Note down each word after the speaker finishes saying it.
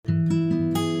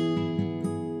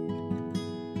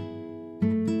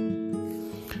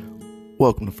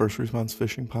Welcome to First Response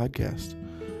Fishing Podcast,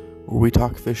 where we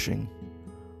talk fishing,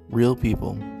 real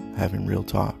people having real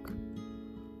talk,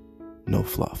 no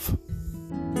fluff.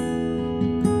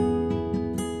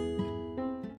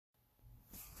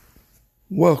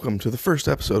 Welcome to the first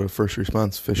episode of First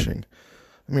Response Fishing.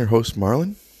 I'm your host,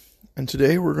 Marlon, and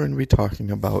today we're going to be talking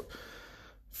about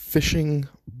fishing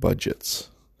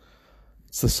budgets.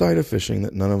 It's the side of fishing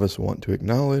that none of us want to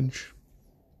acknowledge,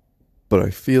 but I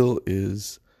feel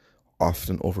is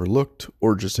often overlooked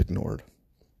or just ignored.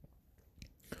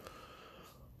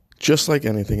 Just like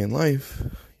anything in life,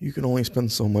 you can only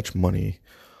spend so much money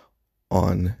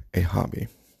on a hobby.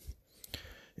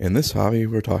 In this hobby,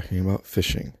 we're talking about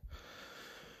fishing.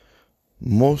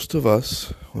 Most of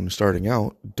us, when starting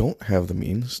out, don't have the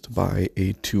means to buy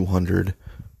a $200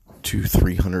 to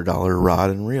 $300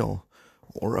 rod and reel,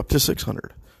 or up to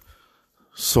 $600.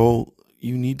 So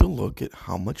you need to look at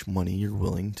how much money you're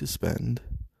willing to spend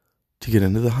to get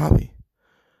into the hobby.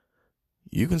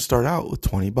 You can start out with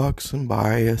 $20 and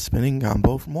buy a spinning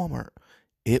combo from Walmart.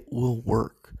 It will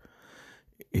work.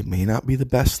 It may not be the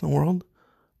best in the world,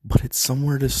 but it's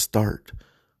somewhere to start.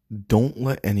 Don't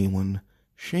let anyone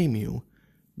shame you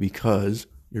because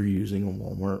you're using a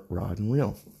Walmart rod and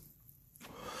reel.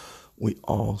 We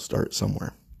all start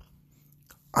somewhere.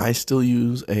 I still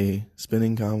use a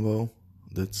spinning combo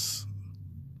that's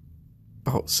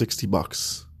about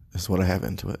 $60 is what I have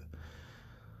into it.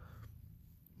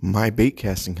 My bait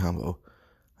casting combo,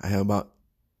 I have about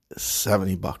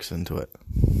 $70 into it.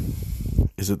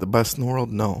 Is it the best in the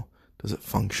world? No. Does it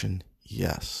function?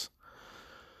 Yes.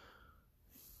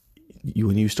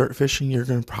 When you start fishing, you're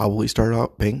going to probably start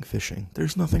out bank fishing.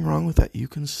 There's nothing wrong with that. You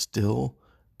can still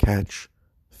catch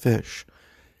fish.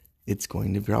 It's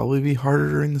going to probably be harder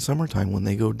during the summertime when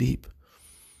they go deep.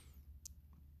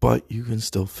 But you can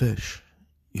still fish.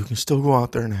 You can still go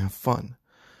out there and have fun.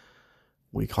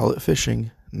 We call it fishing,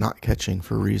 not catching,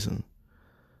 for a reason.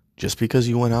 Just because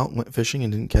you went fishing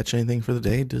and didn't catch anything for the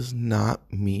day does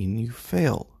not mean you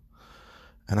failed.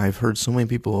 And I've heard so many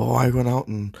people, I went out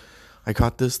and I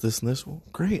caught this, and this. Well,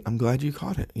 great. I'm glad you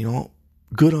caught it.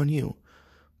 Good on you.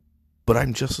 But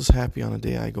I'm just as happy on a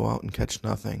day I go out and catch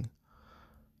nothing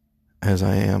as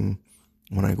I am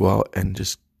when I go out and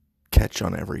just catch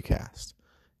on every cast.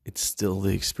 It's still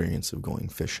the experience of going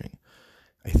fishing.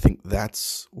 I think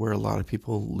that's where a lot of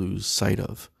people lose sight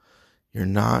of. You're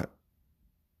not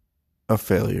a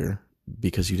failure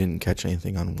because you didn't catch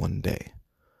anything on one day.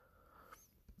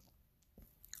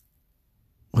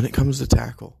 When it comes to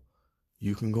tackle,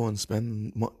 you can go and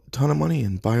spend a ton of money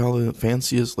and buy all the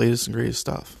fanciest, latest, and greatest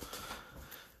stuff.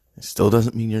 It still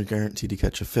doesn't mean you're guaranteed to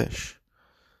catch a fish.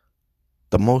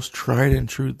 The most tried and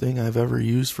true thing I've ever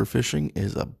used for fishing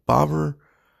is a bobber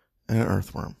and an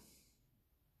earthworm.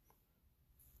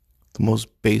 The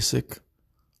most basic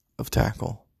of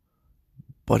tackle,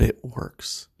 but it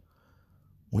works.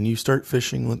 When you start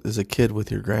fishing as a kid with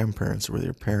your grandparents or with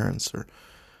your parents or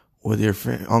with your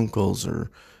uncles or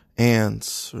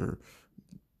aunts or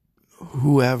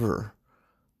whoever,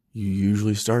 you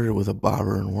usually started with a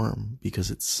bobber and worm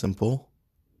because it's simple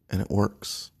and it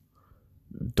works.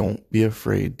 Don't be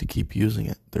afraid to keep using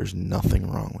it. There's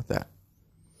nothing wrong with that.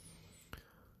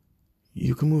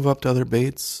 You can move up to other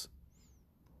baits.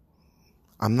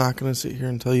 I'm not going to sit here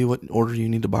and tell you what order you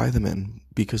need to buy them in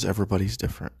because everybody's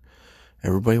different.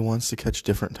 Everybody wants to catch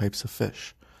different types of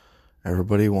fish.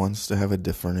 Everybody wants to have a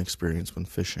different experience when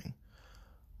fishing.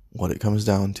 What it comes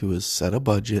down to is set a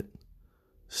budget,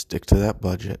 stick to that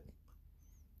budget,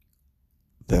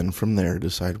 then from there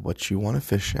decide what you want to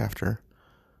fish after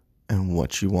and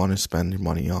what you want to spend your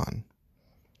money on.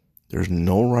 There's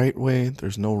no right way,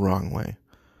 there's no wrong way.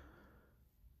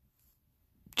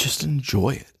 Just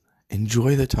enjoy it.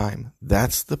 Enjoy the time.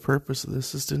 That's the purpose of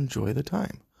this, is to enjoy the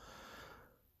time.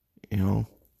 You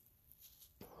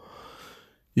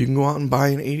can go out and buy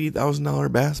an $80,000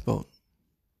 bass boat.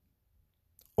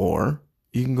 Or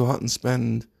you can go out and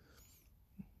spend,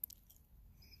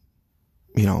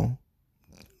 $1,000,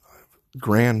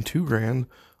 $2,000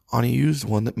 on a used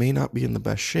one that may not be in the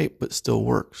best shape, but still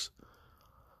works.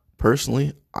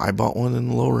 Personally, I bought one in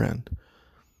the lower end.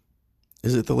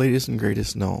 Is it the latest and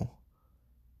greatest? No.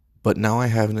 But now I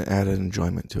have an added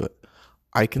enjoyment to it.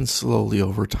 I can slowly,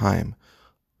 over time,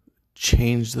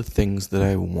 change the things that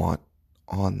I want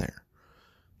on there.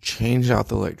 Change out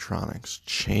the electronics.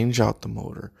 Change out the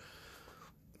motor.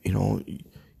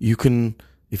 You can,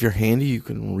 if you're handy, you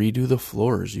can redo the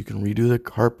floors. You can redo the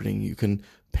carpeting. You can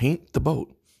paint the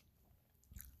boat.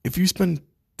 If you spend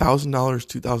 $1,000,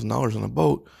 $2,000 on a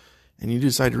boat and you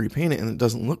decide to repaint it and it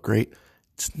doesn't look great,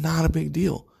 it's not a big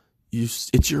deal.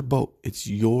 It's your boat. It's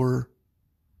your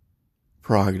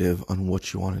prerogative on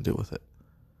what you want to do with it.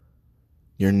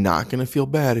 You're not going to feel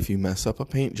bad if you mess up a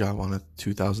paint job on a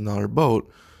 $2,000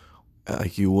 boat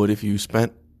like you would if you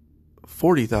spent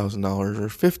 $40,000 or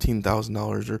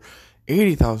 $15,000 or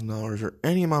 $80,000 or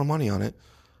any amount of money on it,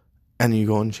 and you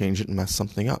go and change it and mess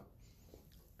something up.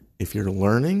 If you're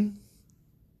learning,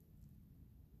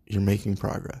 you're making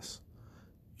progress.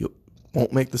 You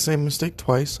won't make the same mistake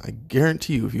twice. I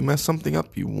guarantee you, if you mess something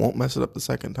up, you won't mess it up the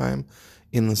second time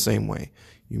in the same way.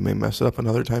 You may mess it up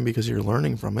another time because you're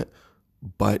learning from it,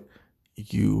 but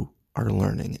you are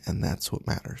learning, and that's what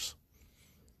matters.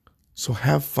 So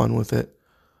have fun with it.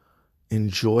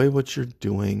 Enjoy what you're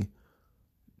doing.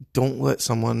 Don't let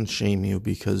someone shame you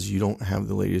because you don't have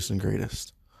the latest and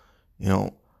greatest. You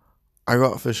know, I go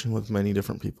out fishing with many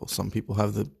different people. Some people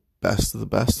have the best of the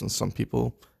best, and some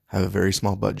people have a very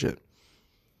small budget.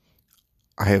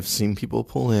 I have seen people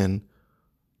pull in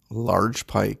large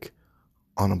pike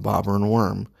on a bobber and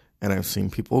worm, and I've seen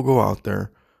people go out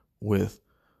there with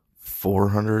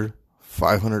 $400,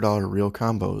 $500 reel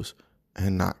combos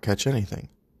and not catch anything.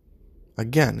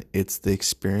 Again, it's the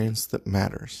experience that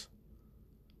matters.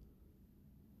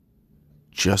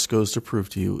 Just goes to prove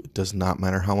to you, it does not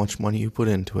matter how much money you put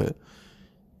into it.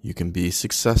 You can be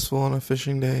successful on a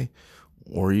fishing day,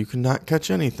 or you can not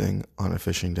catch anything on a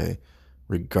fishing day,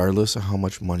 regardless of how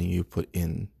much money you put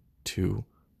into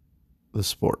the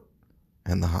sport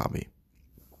and the hobby.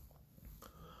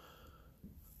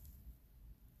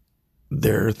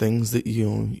 There are things that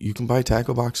you can buy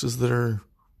tackle boxes that are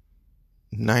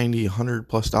 $90, $100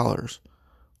 plus dollars,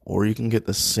 or you can get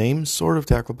the same sort of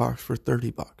tackle box for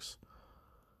 $30.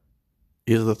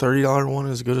 Is the $30 one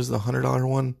as good as the $100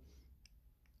 one?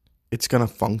 It's going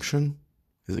to function.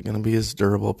 Is it going to be as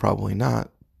durable? Probably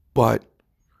not. But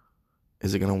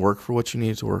is it going to work for what you need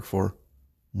it to work for?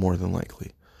 More than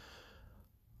likely.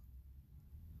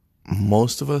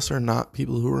 Most of us are not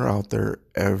people who are out there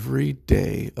every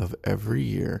day of every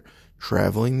year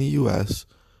traveling the U.S.,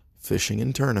 fishing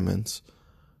in tournaments,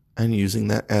 and using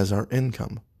that as our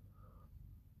income.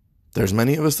 There's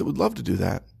many of us that would love to do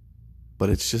that, but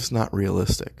it's just not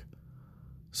realistic.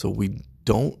 So we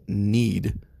don't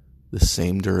need the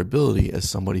same durability as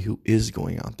somebody who is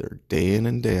going out there day in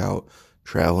and day out,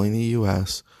 traveling the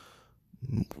U.S.,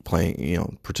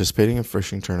 playing, participating in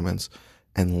fishing tournaments,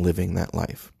 and living that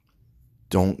life.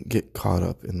 Don't get caught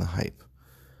up in the hype.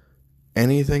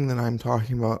 Anything that I'm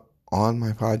talking about on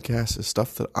my podcast is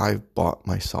stuff that I've bought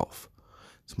myself.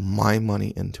 It's my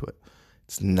money into it.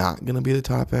 It's not going to be the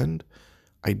top end.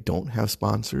 I don't have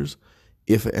sponsors.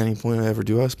 If at any point I ever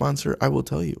do have a sponsor, I will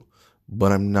tell you.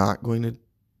 But I'm not going to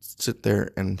sit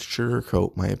there and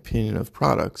sugarcoat my opinion of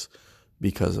products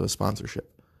because of a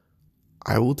sponsorship.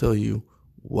 I will tell you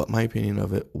what my opinion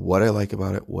of it, what I like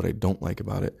about it, what I don't like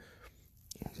about it,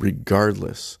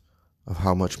 regardless of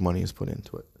how much money is put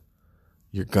into it.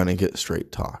 You're going to get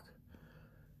straight talk.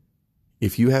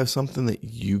 If you have something that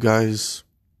you guys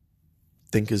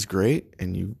think is great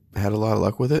and you had a lot of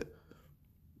luck with it,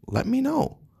 let me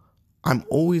know. I'm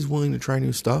always willing to try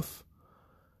new stuff,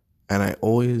 and I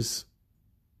always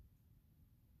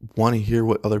want to hear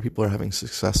what other people are having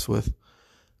success with.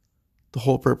 The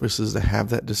whole purpose is to have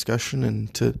that discussion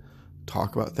and to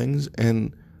talk about things,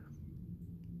 and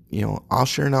I'll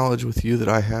share knowledge with you that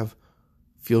I have.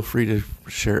 Feel free to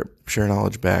share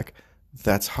knowledge back.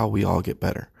 That's how we all get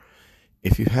better.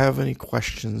 If you have any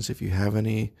questions, if you have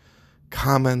any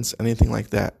comments, anything like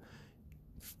that,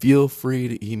 feel free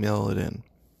to email it in.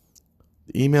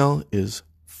 The email is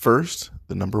first,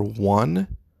 the number 1,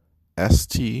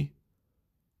 ST,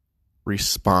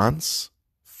 response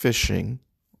fishing,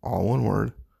 all one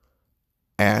word,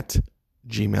 at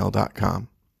gmail.com.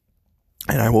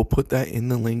 And I will put that in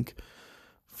the link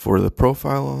for the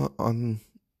profile on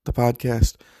the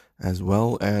podcast, as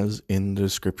well as in the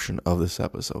description of this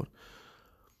episode.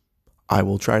 I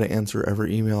will try to answer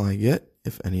every email I get.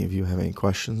 If any of you have any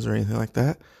questions or anything like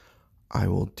that, I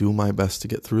will do my best to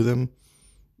get through them.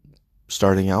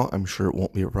 Starting out, I'm sure it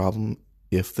won't be a problem.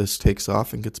 If this takes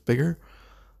off and gets bigger,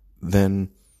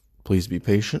 then please be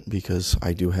patient, because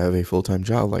I do have a full-time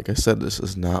job. Like I said, this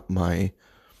is not my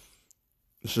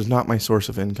source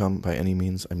of income by any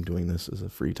means. I'm doing this as a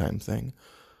free time thing.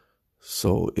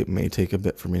 So it may take a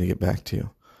bit for me to get back to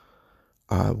you.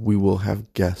 We will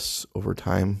have guests over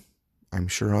time, I'm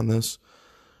sure, on this.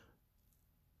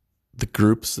 The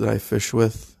groups that I fish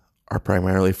with are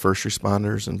primarily first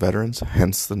responders and veterans,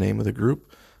 hence the name of the group,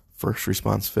 First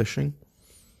Response Fishing.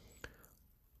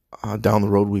 Down the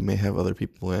road, we may have other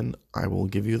people in. I will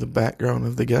give you the background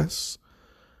of the guests.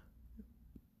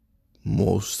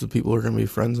 Most of the people are going to be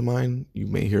friends of mine. You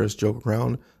may hear us joke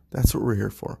around. That's what we're here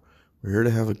for. We're here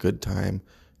to have a good time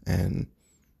and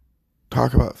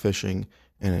talk about fishing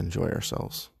and enjoy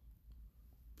ourselves.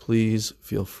 Please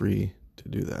feel free to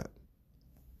do that.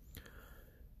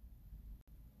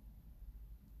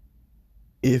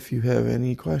 If you have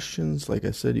any questions, like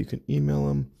I said, you can email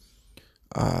them.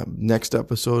 Next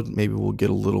episode, maybe we'll get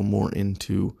a little more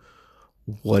into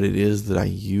what it is that I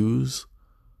use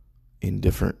in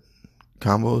different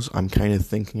combos. I'm kind of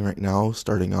thinking right now,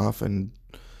 starting off and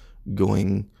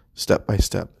going step by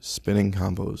step, spinning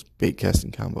combos, bait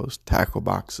casting combos, tackle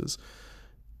boxes,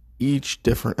 each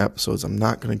different episodes. I'm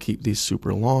not going to keep these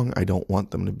super long. I don't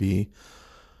want them to be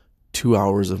 2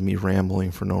 hours of me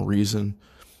rambling for no reason.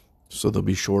 So they'll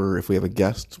be shorter. If we have a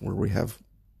guest where we have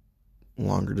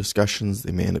longer discussions,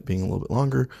 they may end up being a little bit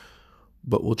longer,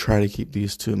 but we'll try to keep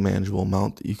these to a manageable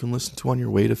amount that you can listen to on your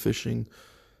way to fishing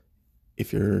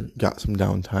if you've got some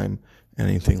downtime and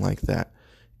anything like that.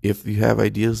 If you have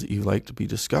ideas that you'd like to be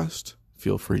discussed,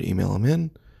 feel free to email them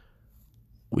in.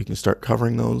 We can start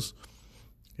covering those.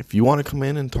 If you want to come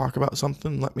in and talk about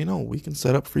something, let me know. We can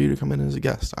set up for you to come in as a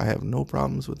guest. I have no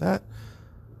problems with that.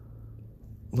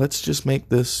 Let's just make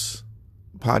this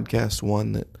podcast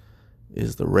one that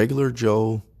is the regular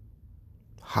Joe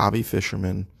hobby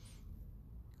fisherman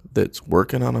that's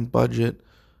working on a budget,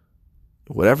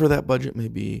 whatever that budget may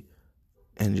be,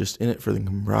 and just in it for the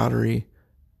camaraderie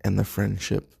and the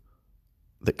friendship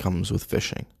that comes with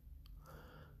fishing.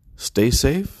 Stay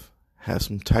safe, have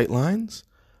some tight lines,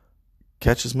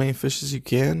 catch as many fish as you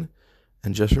can,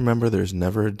 and just remember there's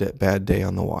never a bad day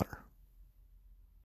on the water.